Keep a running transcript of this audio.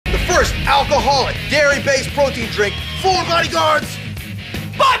First, alcoholic, dairy-based protein drink for bodyguards.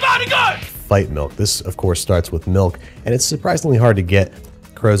 Bye, bodyguard! Fight milk. This, of course, starts with milk, and it's surprisingly hard to get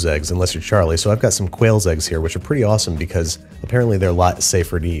crow's eggs unless you're Charlie. So I've got some quail's eggs here, which are pretty awesome because apparently they're a lot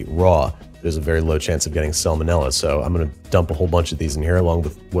safer to eat raw. There's a very low chance of getting salmonella, so I'm going to dump a whole bunch of these in here along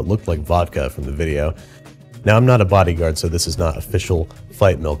with what looked like vodka from the video. Now, I'm not a bodyguard, so this is not official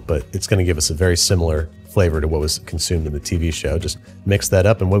fight milk, but it's going to give us a very similar flavor to what was consumed in the TV show. Just mix that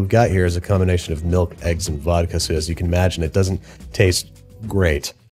up, and what we've got here is a combination of milk, eggs, and vodka, so as you can imagine, it doesn't taste great.